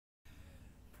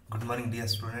Good morning, dear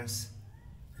students.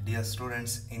 Dear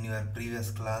students, in your previous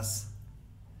class,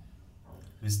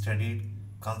 we studied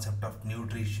concept of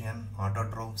nutrition,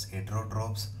 autotrophs,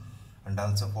 heterotrophs, and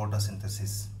also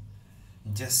photosynthesis.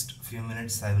 Just few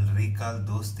minutes, I will recall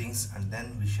those things, and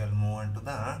then we shall move on to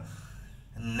the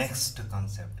next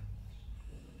concept.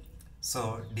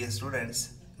 So, dear students,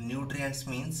 nutrients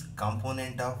means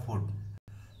component of food,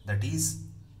 that is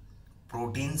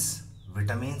proteins,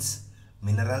 vitamins,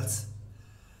 minerals,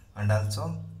 and also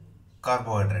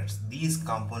carbohydrates. These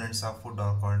components of food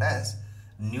are called as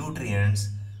nutrients,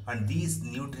 and these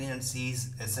nutrients is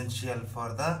essential for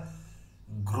the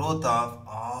growth of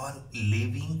all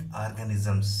living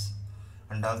organisms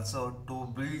and also to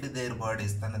build their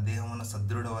bodies. ತನ್ನ ದೇಹವನ್ನು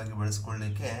ಸದೃಢವಾಗಿ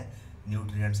ಬೆಳೆಸಿಕೊಳ್ಳಲಿಕ್ಕೆ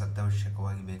nutrients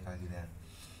ಅತ್ಯವಶ್ಯಕವಾಗಿ ಬೇಕಾಗಿದೆ.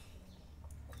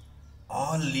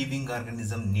 All living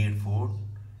organisms need food.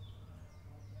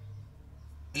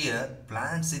 Here,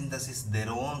 plants synthesis their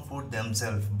own food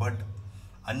themselves, but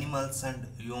animals and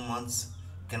humans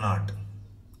cannot.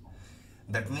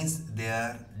 That means they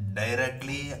are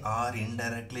directly or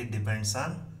indirectly depends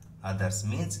on others,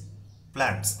 means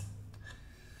plants.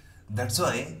 That's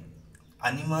why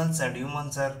animals and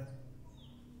humans are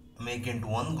make into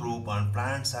one group and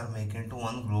plants are make into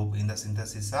one group in the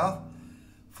synthesis of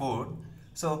food.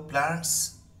 So plants,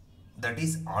 that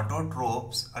is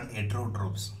autotrophs and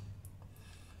heterotrophs.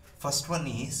 First one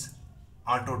is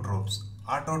autotrophs.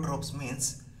 Autotrophs means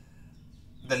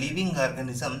the living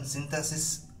organism synthesis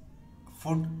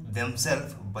food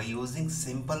themselves by using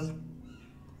simple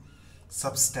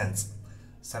substance.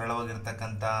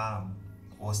 ಸರಳವಾಗಿರ್ತಕ್ಕಂಥ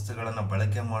ವಸ್ತುಗಳನ್ನು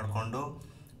ಬಳಕೆ ಮಾಡಿಕೊಂಡು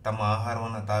ತಮ್ಮ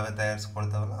ಆಹಾರವನ್ನು ತಾವೇ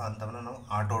ತಯಾರಿಸ್ಕೊಳ್ತಾವಲ್ಲ ಅಂಥವನ್ನ ನಾವು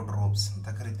autotrophs ಅಂತ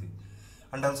ಕರಿತೀವಿ.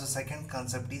 And also second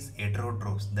concept is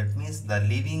heterotrophs. That means the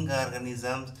living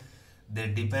organisms, they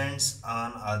depends on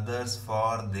others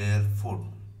for their food,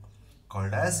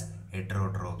 called as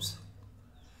heterotrophs.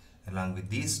 Along with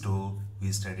these two, we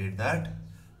studied that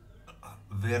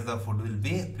where the food will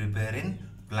be prepared in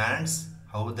plants,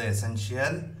 how the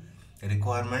essential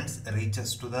requirements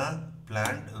reaches to the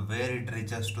plant, where it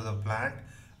reaches to the plant,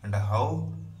 and how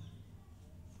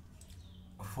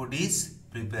food is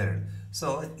prepared. So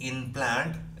in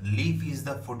plant, leaf is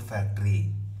the food factory.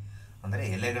 ಅಂದರೆ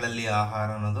ಎಲೆಗಳಲ್ಲಿ ಆಹಾರ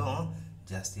ಅನ್ನೋದು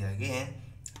ಜಾಸ್ತಿಯಾಗಿ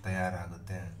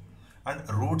ತಯಾರಾಗುತ್ತೆ. And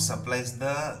root supplies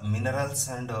the minerals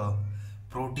and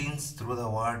proteins through the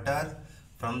water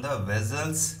from the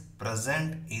vessels present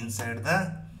inside the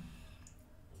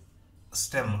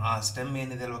stem. ಆ stem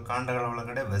ಏನಿದೆ ಅಲ್ವ, ಕಾಂಡಗಳ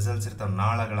ಒಳಗಡೆ vessels ಇರ್ತವೆ,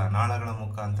 ನಾಳಗಳ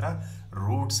ಮುಖಾಂತರ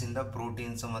ರೂಟ್ಸ್ ಇಂದ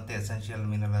ಪ್ರೋಟೀನ್ಸ್ ಮತ್ತು ಎಸೆನ್ಷಿಯಲ್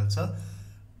ಮಿನರಲ್ಸ್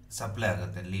ಸಪ್ಲೈ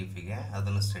ಆಗುತ್ತೆ ಲೀಫಿಗೆ.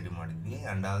 ಅದನ್ನು ಸ್ಟಡಿ ಮಾಡಿದ್ವಿ.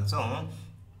 And also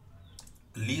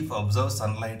leaf observe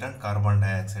sunlight and carbon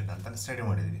dioxide ಅಂತ ಸ್ಟಡಿ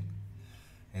ಮಾಡಿದ್ವಿ.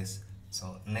 ಎಸ್. ಸೊ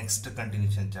ನೆಕ್ಸ್ಟ್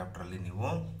ಕಂಟಿನ್ಯೂಷನ್ ಚಾಪ್ಟ್ರಲ್ಲಿ ನೀವು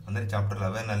ಅಂದರೆ ಚಾಪ್ಟರ್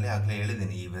 11ಅಲ್ಲಿ ಆಗಲೇ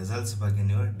ಹೇಳಿದ್ದೀನಿ ಈ ವೆಸಲ್ಸ್ ಬಗ್ಗೆ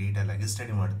ನೀವು ಡೀಟೇಲ್ ಆಗಿ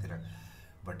ಸ್ಟಡಿ ಮಾಡ್ತೀರ.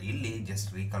 ಬಟ್ ಇಲ್ಲಿ ಜಸ್ಟ್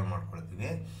ರೀಕಾಲ್ ಮಾಡ್ಕೊಳ್ತೀವಿ.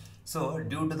 So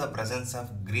due to the presence of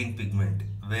green pigment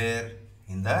wear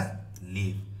in the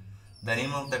leaf, the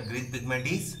name of the green pigment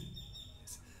is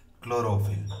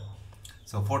chlorophyll.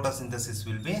 So photosynthesis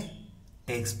will be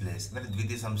takes place, ಅಂದರೆ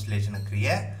ದ್ವಿತೀಯ ಸಂಶ್ಲೇಷಣ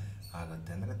ಕ್ರಿಯೆ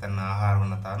ಆಗುತ್ತೆ, ಅಂದರೆ ತನ್ನ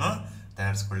ಆಹಾರವನ್ನು ತಾನು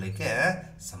ತಯಾರಿಸ್ಕೊಳ್ಳಿಕ್ಕೆ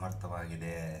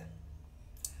ಸಮರ್ಥವಾಗಿದೆ.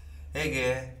 ಹೇಗೆ?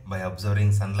 By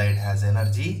observing sunlight has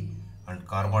energy and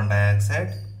carbon dioxide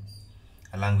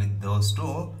along with those two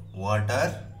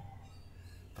water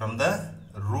from the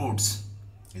roots.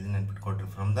 ಇದನ್ನ ನೆನ್ಪಿಟ್ಕೊಟ್ರಿ,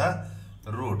 from the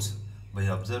roots. By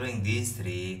observing these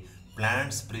three,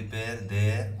 plants prepare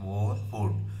their own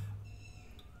food.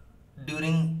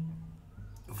 During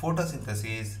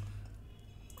photosynthesis,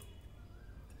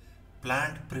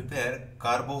 plant prepare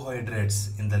carbohydrates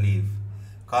in the leaf.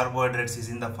 Carbohydrates is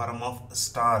in the form of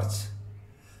starch,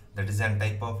 that is a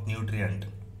type of nutrient.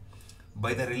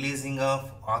 By the releasing of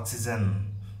oxygen.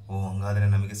 ಹಂಗಾದರೆ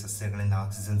ನಮಗೆ ಸಸ್ಯಗಳಿಂದ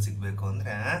oxygen ಸಿಗಬೇಕು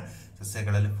ಅಂದರೆ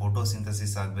ಸಸ್ಯಗಳಲ್ಲಿ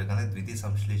photosynthesis ಆಗಬೇಕಂದ್ರೆ ದ್ವಿತೀಯ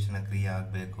ಸಂಶ್ಲೇಷಣ ಕ್ರಿಯೆ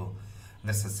ಆಗಬೇಕು.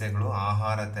 ಅಂದರೆ ಸಸ್ಯಗಳು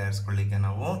ಆಹಾರ ತಯಾರಿಸ್ಕೊಳ್ಳಿಕ್ಕೆ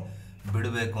ನಾವು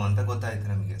ಬಿಡಬೇಕು ಅಂತ ಗೊತ್ತಾಯ್ತು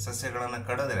ನಮಗೆ. ಸಸ್ಯಗಳನ್ನು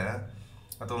ಕಡಿದ್ರೆ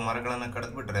ಅಥವಾ ಮರಗಳನ್ನು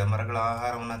ಕಡಿದ್ಬಿಟ್ರೆ ಮರಗಳ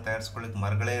ಆಹಾರವನ್ನು ತಯಾರಿಸ್ಕೊಳ್ಳಿಕ್ಕೆ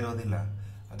ಮರಗಳೇ ಇರೋದಿಲ್ಲ,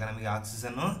 ಆಗ ನಮಗೆ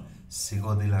ಆಕ್ಸಿಜನ್ನು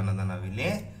ಸಿಗೋದಿಲ್ಲ ಅನ್ನೋದನ್ನು ನಾವಿಲ್ಲಿ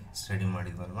study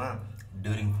ಮಾಡಿದ್ವಲ್ವಾ.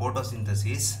 During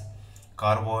photosynthesis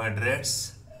carbohydrates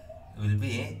will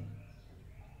be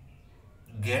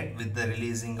get with the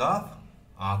releasing of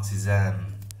oxygen.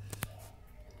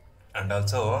 And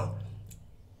also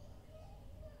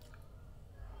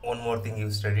one more thing you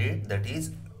studied, that is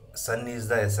sun is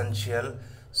the essential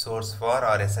source for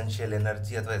or essential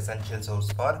energy or essential source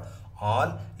for all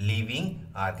living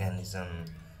organism.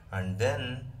 And then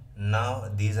now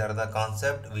these are the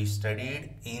concept we studied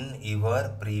in your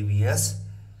previous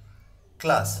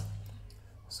class.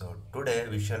 So today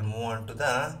we shall move on to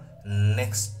the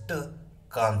next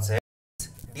concept,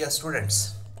 Dear students,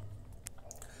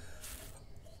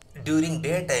 during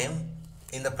daytime,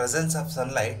 in the presence of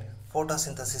sunlight,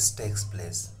 photosynthesis takes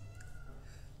place.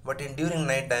 But in during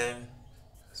night time,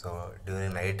 so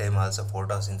during night time also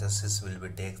photosynthesis will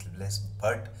be takes place,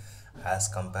 but as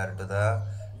compared to the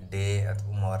day at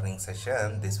morning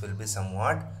session, this will be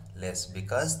somewhat less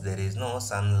because there is no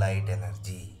sunlight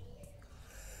energy.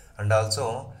 And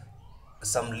also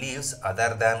some leaves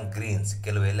other than greens,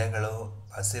 ಕೆಲವು ಎಲೆಗಳು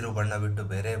ಹಸಿರು ಬಣ್ಣ ಬಿಟ್ಟು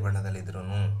ಬೇರೆ ಬಣ್ಣದಲ್ಲಿದ್ರೂ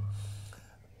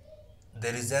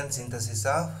there is an synthesis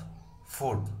of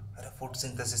food. ಅಂದರೆ food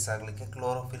synthesis ಆಗಲಿಕ್ಕೆ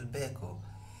chlorophyll ಬೇಕು.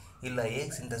 ಇಲ್ಲ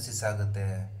ಹೇಗೆ ಸಿಂಥಸಿಸ್ ಆಗುತ್ತೆ?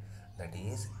 That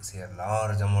is A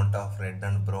large amount of red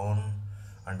and brown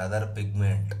and other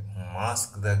pigment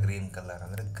mask the green colour.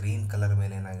 ಅಂದರೆ ಗ್ರೀನ್ ಕಲರ್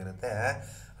ಮೇಲೆ ಏನಾಗಿರುತ್ತೆ,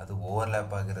 ಅದು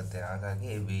ಓವರ್ಲ್ಯಾಪ್ ಆಗಿರುತ್ತೆ.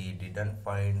 ಹಾಗಾಗಿ V didn't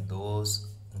find those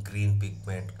green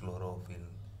pigment chlorophyll.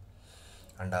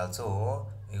 And also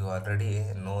you already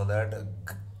know that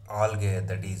algae,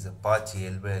 that is ಪಾಚಿ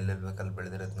ಎಲ್ಲಿ ಬೇಕಲ್ಲಿ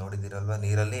ಬೆಳೆದಿರುತ್ತೆ ನೋಡಿದ್ದೀರಲ್ವ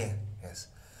ನೀರಲ್ಲಿ. S,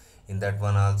 in that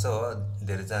one also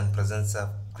there is on presence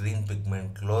of green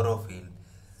pigment chlorophyll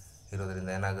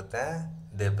ಇರೋದ್ರಿಂದ ಏನಾಗುತ್ತೆ,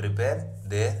 they prepare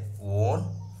their own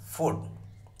food.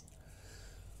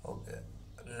 Okay,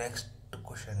 next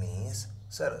question is,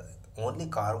 sir only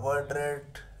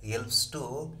carbohydrate helps to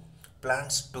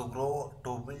plants to grow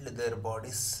to build their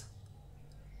bodies?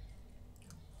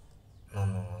 No,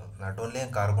 not only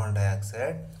carbon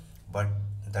dioxide, but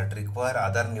that require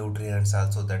other nutrients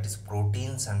also, that is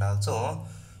proteins and also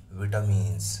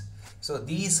vitamins. So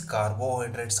these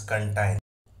carbohydrates contain,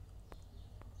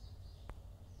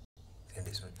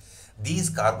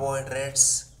 these carbohydrates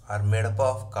are made up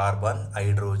of carbon,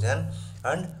 hydrogen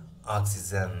and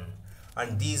oxygen,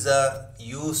 and these are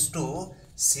used to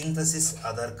synthesis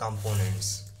other components.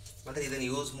 ಅಂದರೆ ಇದನ್ನು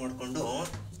use ಮಾಡಿಕೊಂಡು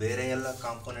ಬೇರೆ ಎಲ್ಲ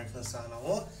ಕಾಂಪೋನೆಂಟ್ಸ್ನ ಸಹ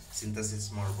ನಾವು synthesis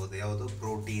ಮಾಡ್ಬೋದು. ಯಾವುದು?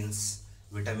 Proteins,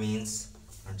 vitamins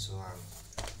and so on.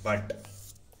 But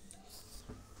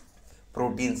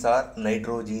proteins R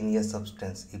ನೈಟ್ರೋಜೀನಿಯಸ್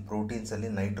substance. ಈ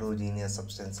ಪ್ರೋಟೀನ್ಸಲ್ಲಿ ನೈಟ್ರೋಜೀನಿಯಸ್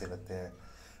ಸಬ್ಸ್ಟೆನ್ಸ್ ಇರುತ್ತೆ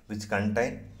which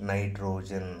contain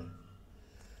nitrogen.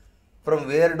 From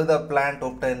where do the plant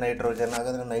obtain nitrogen?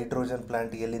 ಹಾಗಾದರೆ ನೈಟ್ರೋಜನ್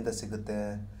ಪ್ಲಾಂಟ್ ಎಲ್ಲಿಂದ ಸಿಗುತ್ತೆ?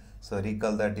 So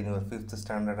recall that in your 5th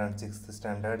standard and 6th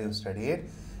standard you studied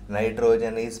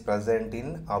nitrogen is present in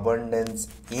abundance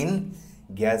in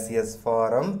gaseous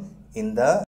form in the,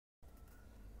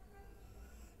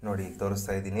 ನೋಡಿ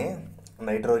ತೋರಿಸ್ತಾ ಇದ್ದೀನಿ,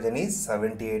 nitrogen is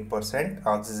 78%,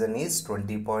 oxygen is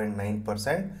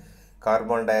 20.9%,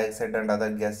 carbon dioxide and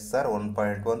other gases are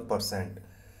 1.1%.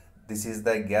 This is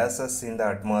the gases in the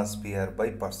atmosphere by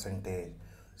percentage.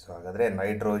 So ಹಾಗಾದರೆ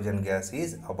nitrogen gas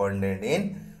is abundant in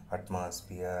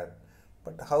atmosphere.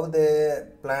 But how the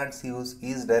plants use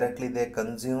is directly they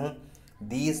consume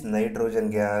these nitrogen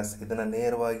gas. ಇದನ್ನು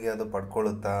ನೇರವಾಗಿ ಅದು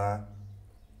ಪಡ್ಕೊಳ್ಳುತ್ತಾ?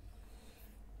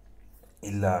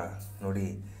 ಇಲ್ಲ. ನೋಡಿ,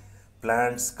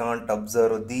 plants can't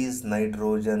observe these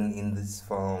nitrogen in this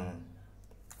form.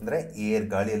 ಅಂದರೆ air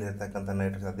ಗಾಳಿಯಲ್ಲಿರ್ತಕ್ಕಂಥ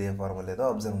nitrogen ಅದೇ ಫಾರ್ಮಲ್ಲಿ ಅದು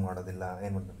ಅಬ್ಸರ್ವ್ ಮಾಡೋದಿಲ್ಲ.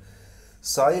 ಏನು ಮಾಡೋದು?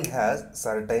 Soil has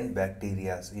certain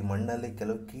bacterias. ಈ ಮಣ್ಣಲ್ಲಿ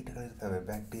ಕೆಲವು ಕೀಟಗಳಿರ್ತವೆ,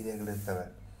 ಬ್ಯಾಕ್ಟೀರಿಯಾಗಳಿರ್ತವೆ,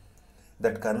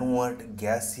 that convert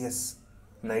gaseous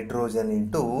nitrogen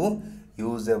into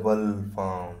usable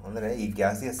form. ಅಂದರೆ ಈ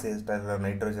ಗ್ಯಾಸಿಯಸ್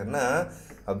ನೈಟ್ರೋಜನ್ನ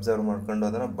ಅಬ್ಸರ್ವ್ ಮಾಡ್ಕೊಂಡು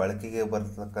ಅದನ್ನು ಬಳಕೆಗೆ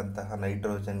ಬರ್ತಕ್ಕಂತಹ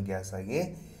ನೈಟ್ರೋಜನ್ ಗ್ಯಾಸ್ ಆಗಿ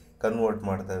ಕನ್ವರ್ಟ್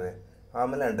ಮಾಡ್ತವೆ.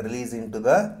 ಆಮೇಲೆ release in to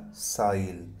the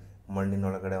soil,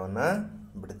 ಮಣ್ಣಿನೊಳಗಡೆ ಅವನ್ನ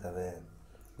ಬಿಡ್ತವೆ.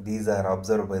 These are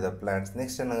observe by the plants.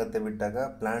 Next ಏನಾಗುತ್ತೆ, ಬಿಟ್ಟಾಗ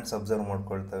plants observe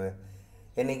ಮಾಡ್ಕೊಳ್ತವೆ.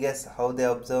 Any guess how they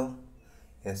observe?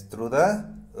 S, through the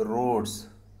roots.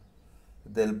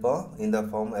 Help in the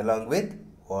form along with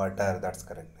water. That's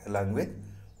correct, along with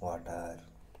water.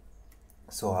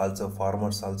 So also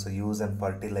farmers also use and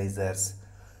fertilizers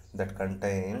that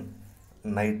contain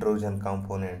nitrogen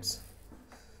components.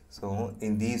 So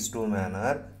in these two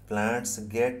manner plants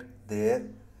get their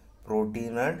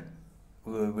protein and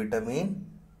vitamin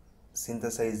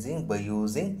synthesizing by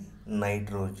using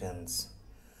nitrogens.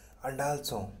 And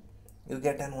also you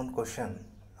get an one question,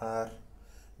 or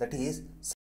that is,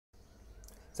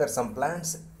 sir, some plants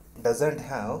doesn't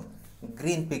have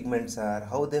green pigments, or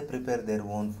how they prepare their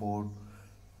own food?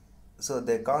 So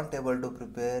they can't able to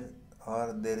prepare, or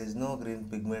there is no green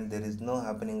pigment, there is no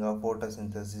happening of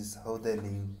photosynthesis, how they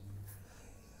live?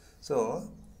 So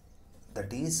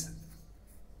that is,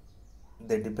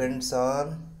 they depends on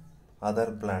other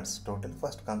plants. Total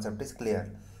first concept is clear.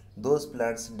 Those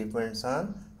plants depends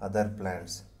on other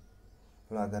plants.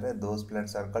 ಹಾಗಾದರೆ those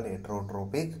plants are called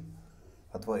heterotrophic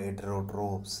ಅಥವಾ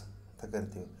ಹೆಟೆರೋಟ್ರೋಪ್ಸ್ ಅಂತ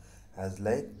ಕರಿತೀವಿ. As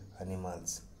like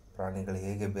animals, ಪ್ರಾಣಿಗಳು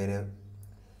ಹೇಗೆ ಬೇರೆ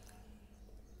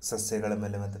ಸಸ್ಯಗಳ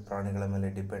ಮೇಲೆ ಮತ್ತು ಪ್ರಾಣಿಗಳ ಮೇಲೆ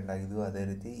ಡಿಪೆಂಡ್ ಆಗಿದ್ವು, ಅದೇ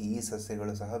ರೀತಿ ಈ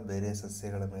ಸಸ್ಯಗಳು ಸಹ ಬೇರೆ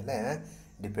ಸಸ್ಯಗಳ ಮೇಲೆ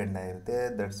ಡಿಪೆಂಡ್ ಆಗಿರುತ್ತೆ.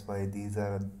 That's why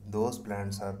those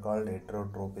plants are called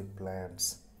ಹೆಟೆರೋಟ್ರೋಪಿಕ್ plants.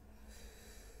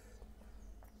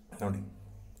 ನೋಡಿ,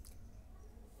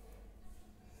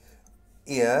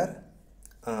 here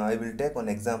I will take one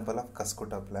example of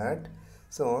Cuscuta plant.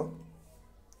 So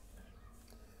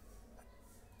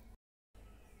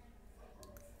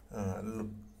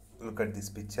look at this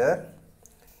picture.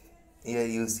 Here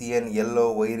you see an yellow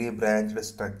wiry branched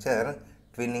structure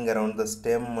twinning around the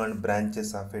stem and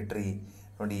branches of a tree.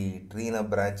 ನೋಡಿ, ಟ್ರೀನ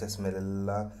branches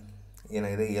ಮೇಲೆಲ್ಲ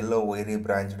ಏನಾಗಿದೆ, yellow ವೈರಿ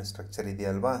branched structure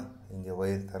ಇದೆಯಲ್ವಾ, ಹಿಂಗೆ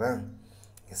wire ಥರ.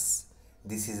 S,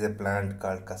 this is A plant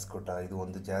called ಕಸ್ಕುಟ. ಇದು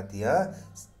ಒಂದು ಜಾತಿಯ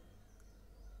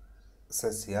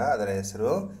ಸಸ್ಯ, ಅದರ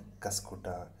ಹೆಸರು ಕಸ್ಕುಟ.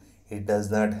 It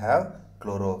does not have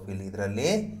chlorophyll. ಇದರಲ್ಲಿ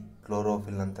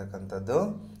ಕ್ಲೋರೋಫಿಲ್ ಅಂತಕ್ಕಂಥದ್ದು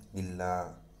ಇಲ್ಲ.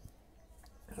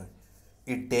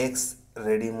 It takes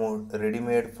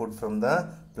readymade food from the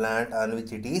plant on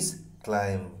which it is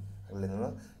climb.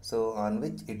 So on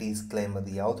which it is climb,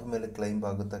 ಅದು ಯಾವುದ್ರ ಮೇಲೆ ಕ್ಲೈಂಬ್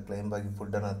ಆಗುತ್ತಾ, ಕ್ಲೈಂಬ್ ಆಗಿ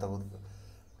ಫುಡ್ಡನ್ನು ತೆಗೆದು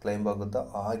ಕ್ಲೈಂಬ್ ಆಗುತ್ತಾ,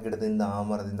 ಆ ಗಿಡದಿಂದ, ಆ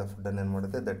ಮರದಿಂದ ಫುಡ್ಡನ್ನು ಏನು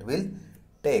ಮಾಡುತ್ತೆ, that will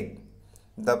take.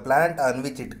 The plant on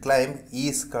which it climb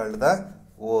is called the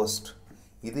host.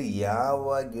 ಇದು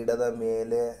ಯಾವ ಗಿಡದ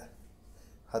ಮೇಲೆ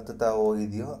ಹತ್ತುತ್ತಾ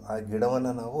ಹೋಗಿದೆಯೋ ಆ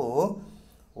ಗಿಡವನ್ನು ನಾವು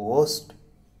ಓಸ್ಟ್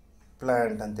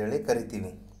ಪ್ಲಾಂಟ್ ಅಂತೇಳಿ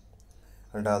ಕರಿತೀವಿ.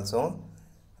 And also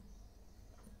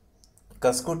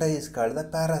ಕಸ್ಕುಟ is called the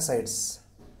parasites.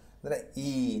 ಅಂದರೆ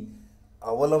ಈ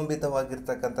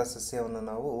ಅವಲಂಬಿತವಾಗಿರ್ತಕ್ಕಂಥ ಸಸ್ಯವನ್ನು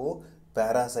ನಾವು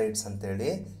ಪ್ಯಾರಾಸೈಟ್ಸ್ ಅಂತೇಳಿ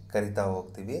ಕರಿತಾ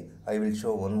ಹೋಗ್ತೀವಿ. I will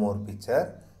show one more picture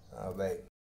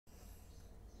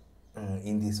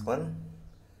in this one.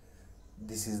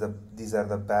 These are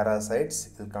the parasites.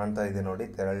 ಇಲ್ಲಿ ಕಾಣ್ತಾ ಇದೆ ನೋಡಿ,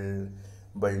 ತೆರಳ್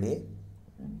ಬಳ್ಳಿ,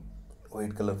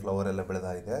 ವೈಟ್ ಕಲರ್ ಫ್ಲವರ್ ಎಲ್ಲ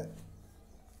ಬೆಳೆದಾಗಿದೆ.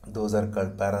 ದೋಸ್ ಆರ್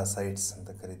ಕಾಲ್ಡ್ ಪ್ಯಾರಾಸೈಟ್ಸ್ ಅಂತ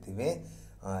ಕರಿತೀವಿ.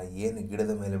 ಏನು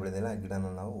ಗಿಡದ ಮೇಲೆ ಬೆಳೆದಿಲ್ಲ ಆ ಗಿಡನ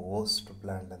ನಾವು ಓಸ್ಟ್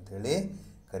ಪ್ಲಾಂಟ್ ಅಂತೇಳಿ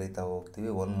ಕರಿತಾ ಹೋಗ್ತೀವಿ.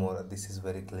 One more, this is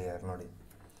very clear. ನೋಡಿ,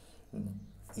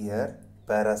 ಇಯರ್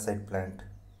ಪ್ಯಾರಾಸೈಟ್ ಪ್ಲಾಂಟ್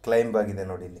ಕ್ಲೈಂಬ್ ಆಗಿದೆ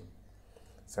ನೋಡಿ, ಇಲ್ಲಿ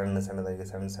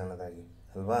ಸಣ್ಣದಾಗಿ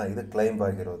ಅಲ್ವಾ, ಇದು ಕ್ಲೈಂಬ್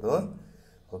ಆಗಿರೋದು.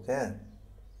 ಓಕೆ,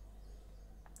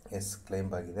 ಎಸ್,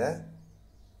 ಕ್ಲೈಂಬ್ ಆಗಿದೆ.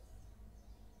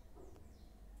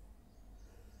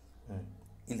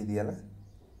 ಇಲ್ಲಿದೆಯಲ್ಲ,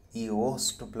 ಈ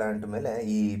ಓಸ್ಟ್ ಪ್ಲಾಂಟ್ ಮೇಲೆ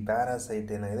ಈ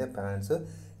ಪ್ಯಾರಾಸೈಟ್ ಏನಾಗಿದೆ, ಪ್ಲಾಂಟ್ಸು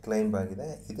ಕ್ಲೈಂಬ್ ಆಗಿದೆ.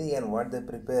 ಇದು ಏನು ವಾಟ್ ದೇ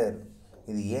ಪ್ರಿಪೇರ್,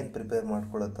 ಇದು ಏನು ಪ್ರಿಪೇರ್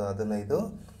ಮಾಡ್ಕೊಳ್ಳುತ್ತೋ ಅದನ್ನು ಇದು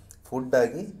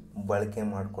ಫುಡ್ಡಾಗಿ ಬಳಕೆ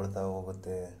ಮಾಡ್ಕೊಳ್ತಾ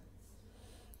ಹೋಗುತ್ತೆ.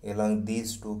 along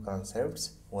these two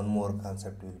concepts, one more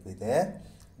concept will be there,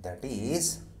 that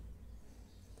is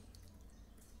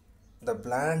the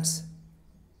plants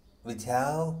which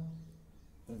have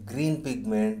green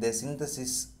pigment, they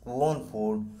synthesize own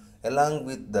food. Along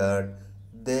with that,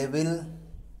 they will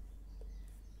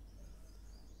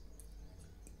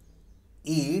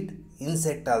eat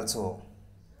insect also.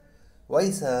 Why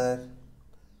sir?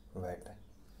 Wait,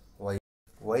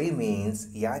 why means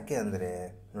ಯಾಕೆ ಅಂದರೆ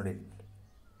ನೋಡಿ,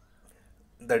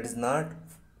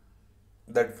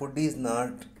 that food is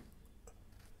not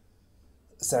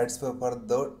satisfied for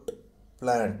that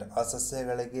plant. ಆ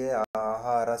ಸಸ್ಯಗಳಿಗೆ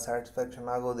ಆಹಾರ satisfaction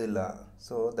ಆಗೋದಿಲ್ಲ.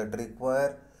 So that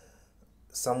require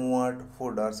somewhat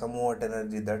food or somewhat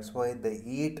energy. That's why they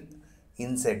eat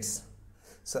insects.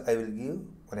 So I will give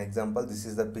one example. This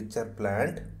is the picture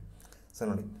plant. So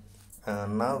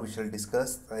now we shall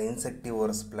discuss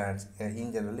insectivorous plants. In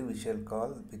generally we shall call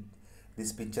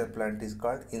this picture plant is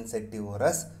called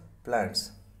insectivorous plants.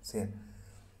 See,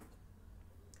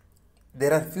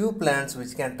 there are few plants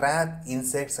which can trap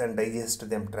insects and digest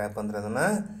them. Trap ಅಂದ್ರೆ ಅದನ್ನು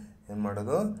ಏನು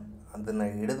ಮಾಡೋದು, ಅದನ್ನು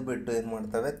ಹಿಡಿದುಬಿಟ್ಟು ಏನು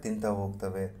ಮಾಡ್ತವೆ, ತಿಂತಾ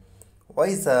ಹೋಗ್ತವೆ.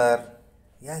 Y sir,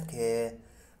 ಯಾಕೆ?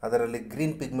 ಅದರಲ್ಲಿ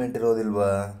green pigment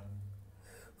ಇರೋದಿಲ್ವಾ,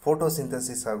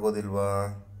 photosynthesis ಆಗೋದಿಲ್ವಾ?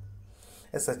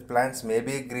 Such plants may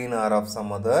be green R of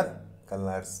some other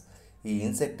colours. ಈ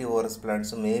insectivorous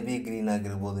plants may be green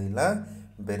ಆಗಿರ್ಬೋದು, ಇಲ್ಲ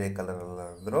ಬೇರೆ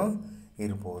ಕಲರಲ್ಲಾದರೂ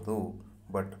ಇರ್ಬೋದು.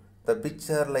 But the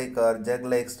picture like R jug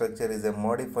like structure is A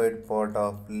modified part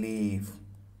of leaf.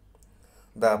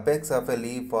 The apex of A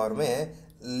leaf form A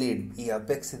lead. ಈ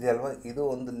apex ಇದೆಯಲ್ವ, ಇದು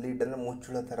ಒಂದು lead ಅಂದರೆ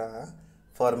ಮುಚ್ಚುಳ ಥರ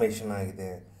ಫಾರ್ಮೇಷನ್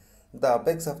ಆಗಿದೆ. The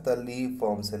apex of the leaf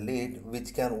forms A lead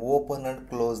which can open and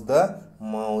close the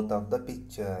mouth of the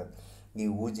picture. ಈ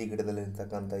ಹೂಜಿ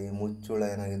ಗಿಡದಲ್ಲಿರ್ತಕ್ಕಂಥ ಈ ಮುಚ್ಚುಳ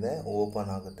ಏನಾಗಿದೆ, open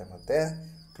ಆಗುತ್ತೆ ಮತ್ತು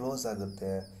ಕ್ಲೋಸ್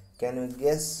ಆಗುತ್ತೆ. Can you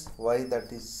guess Y that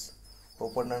is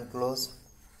open and close?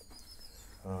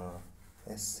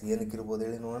 S, ಏನಕ್ಕಿರ್ಬೋದು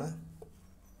ಹೇಳಿ ನೋಡೋಣ.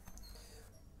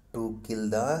 To kill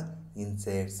the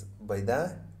insects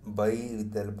by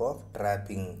with help of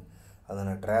trapping.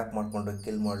 ಅದನ್ನು trap ಮಾಡಿಕೊಂಡು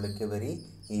ಕಿಲ್ ಮಾಡಲಿಕ್ಕೆ ವೆರಿ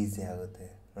ಈಸಿ ಆಗುತ್ತೆ.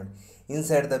 ನೋಡಿ,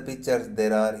 inside the pictures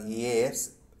there are ಏರ್ಸ್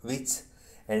which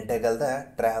ಎಂಟೆಗಲ್ the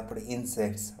trapped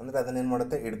insects. ಅಂದರೆ ಅದನ್ನೇನು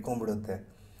ಮಾಡುತ್ತೆ, ಹಿಡ್ಕೊಂಡ್ಬಿಡುತ್ತೆ.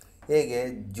 ಹೇಗೆ?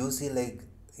 ಜ್ಯೂಸಿ ಲೈಕ್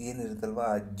ಏನಿರುತ್ತಲ್ವ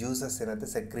ಆ ಜ್ಯೂಸಸ್ ಏನಾಗುತ್ತೆ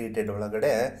ಸೆಕ್ರೀಟೆಡ್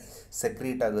ಒಳಗಡೆ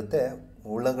ಸೆಕ್ರೀಟ್ ಆಗುತ್ತೆ.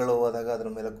 ಹುಳಗಳು ಹೋದಾಗ ಅದ್ರ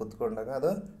ಮೇಲೆ ಕೂತ್ಕೊಂಡಾಗ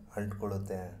ಅದು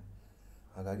ಅಂಟ್ಕೊಳ್ಳುತ್ತೆ.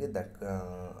 ಹಾಗಾಗಿ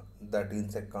that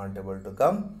insect can't able to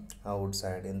come out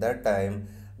side. In that time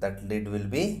that lid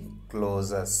will be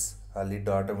closes. ಆ ಲಿಡ್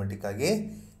ಆಟೋಮೆಟಿಕ್ಕಾಗಿ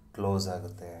ಕ್ಲೋಸ್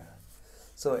ಆಗುತ್ತೆ.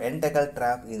 So ಎಂಟಕಲ್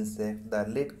trap insect, the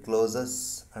lid closes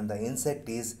and the insect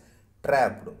is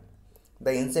trapped.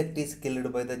 The insect is killed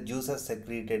by the juices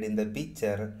secreted in the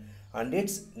pitcher and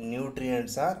its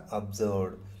nutrients are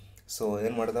absorbed. So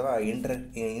ಏನು ಮಾಡ್ತಾವ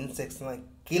ಇನ್ಸೆಕ್ಟ್ಸ್ನ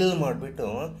kill ಮಾಡಿಬಿಟ್ಟು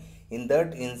in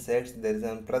that insects there is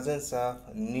an presence of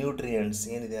nutrients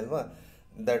ಏನಿದೆ ಅಲ್ವಾ,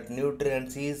 that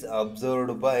nutrients is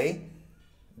observed by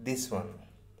this one.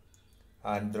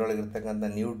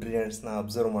 ಅದರೊಳಗಿರ್ತಕ್ಕಂಥ ನ್ಯೂಟ್ರಿಯೆಂಟ್ಸ್ನ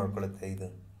observe ಮಾಡ್ಕೊಳ್ಳುತ್ತೆ ಇದು.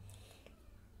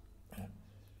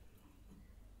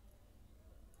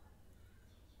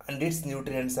 And its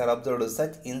nutrients are absorbed.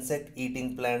 Such insect eating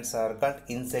plants are called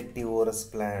insectivorous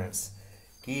plants.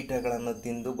 ಕೀಟಗಳನ್ನು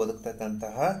ತಿಂದು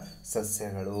ಬದುಕ್ತಕ್ಕಂತಹ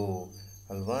ಸಸ್ಯಗಳು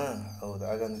ಅಲ್ವಾ. ಹೌದು,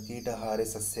 ಹಾಗಂದ್ರೆ ಕೀಟಹಾರಿ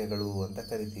ಸಸ್ಯಗಳು ಅಂತ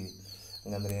ಕರಿತೀವಿ.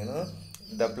 ಹಾಗಂದ್ರೆ ಏನು,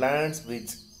 the plants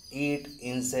which heat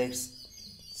insects,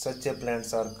 such A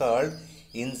plants are called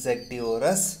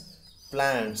insectivorous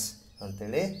plants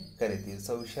ಅಂತೇಳಿ ಕರಿತೀವಿ.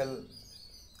 So we shall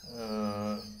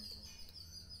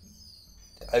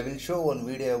I will show one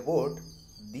video about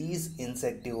these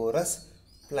insectivorous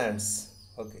plants.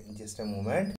 Okay, just a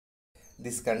moment.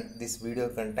 This video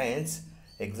contains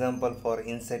example for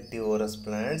insectivorous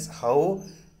plants, how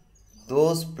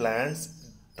those plants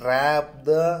trap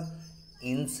the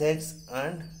insects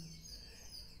and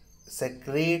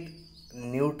secrete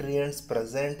nutrients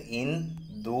present in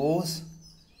those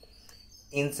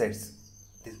insects.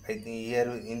 I think here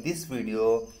in this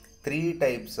video 3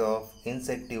 types of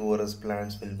insectivorous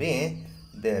plants will be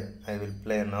there. I will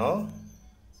play now.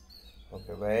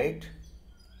 Okay, wait.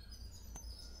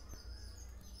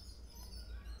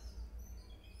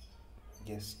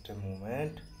 Just a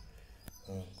moment.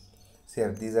 See,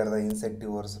 these are the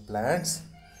insectivorous plants.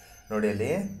 ನೋಡಿ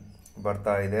ಅಲ್ಲಿ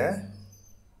ಬರ್ತಾ ಇದೆ.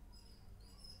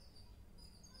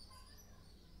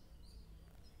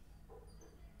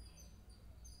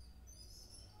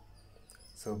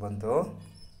 So ಬಂತು.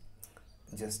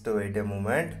 Just wait a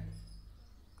moment.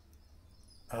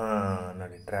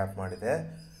 ನೋಡಿ trap ಮಾಡಿದೆ.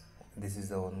 This is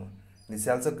the one. This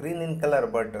also green in colour,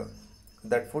 but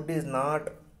that food is not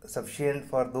sufficient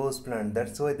for those plants.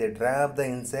 That's why they trap the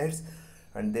insects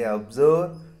and they absorb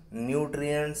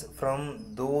nutrients from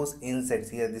those insects.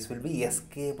 Here this will be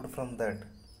escaped from that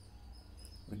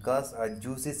because a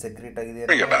juice is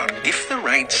secreted. If the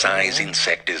right size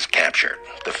insect is captured,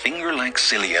 the finger-like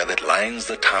cilia that lines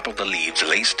the top of the leaves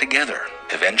lace together,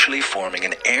 eventually forming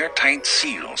an airtight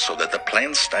seal so that the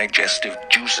plant's digestive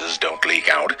juices don't leak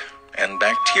out and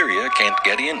bacteria can't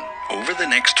get in. Over the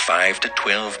next 5 to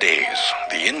 12 days,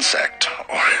 the insect,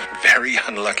 or very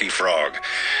unlucky frog,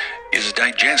 is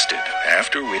digested,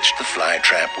 after which the fly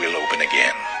trap will open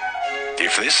again.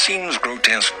 If this seems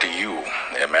grotesque to you,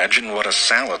 imagine what a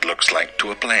salad looks like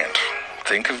to a plant.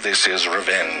 Think of this as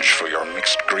revenge for your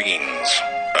mixed greens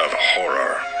of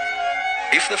horror.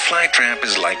 If the fly trap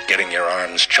is like getting your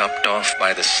arms chopped off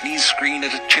by the sneeze screen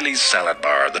at a Chili's salad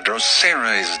bar, the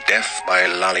Drosera is death by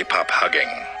lollipop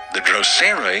hugging. The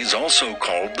Drosera is also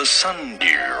called the sun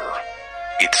deer.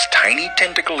 Its tiny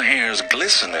tentacle hairs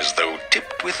glisten as though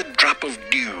tipped with a drop of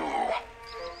dew.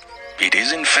 It is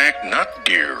in fact not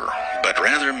deer, but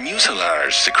rather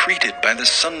mucilage secreted by the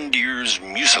sun deer's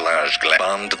mucilage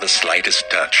gland to the slightest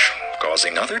touch,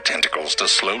 causing other tentacles to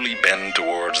slowly bend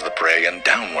towards the prey and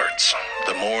downwards.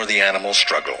 The more the animal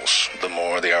struggles, the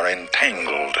more they are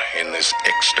entangled in this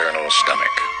external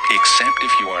stomach. Except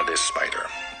if you are this spider.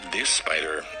 This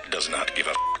spider does not give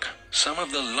a fuck. Some of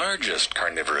the largest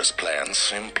carnivorous plants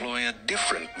employ a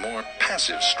different, more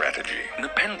passive strategy.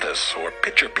 Nepenthes, or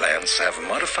pitcher plants, have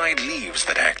modified leaves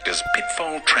that act as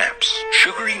pitfall traps.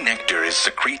 Sugary nectar is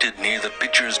secreted near the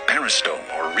pitcher's peristome,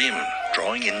 or rim,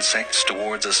 drawing insects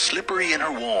towards a slippery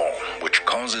inner wall, which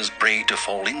causes prey to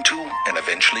fall into and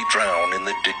eventually drown in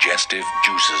the digestive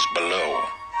juices below.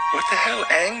 What the hell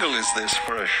angle is this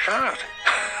for a shot?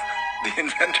 The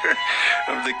inventor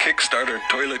of the Kickstarter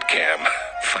toilet cam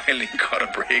finally got a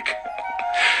break.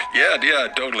 Yeah,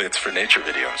 totally, it's for nature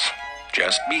videos.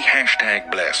 Just be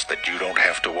 #blessed that you don't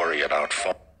have to worry about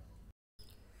fall.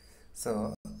 So,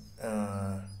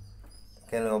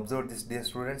 can you observe this, dear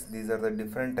students? These are the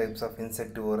different types of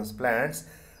insectivorous plants.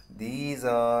 These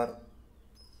are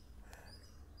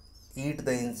eat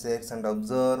the insects and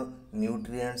absorb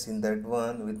nutrients in that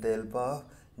one with the help of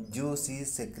juice is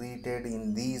secreted in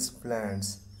these plants.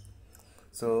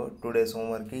 So today's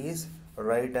homework is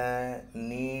write a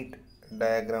neat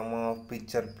diagram of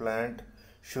picture plant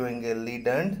showing a lead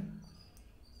and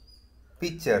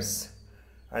pictures.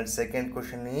 And second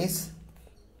question is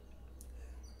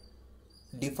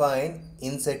define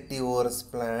insectivorous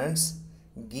plants.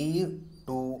 Give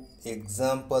 2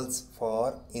 examples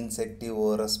for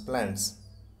insectivorous plants.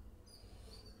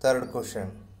 Third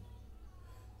question,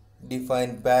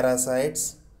 define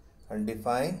parasites and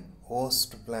define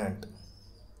host plant.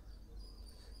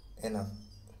 Enough.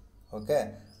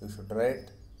 Okay, you should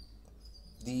write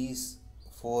these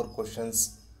 4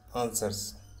 questions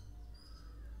answers.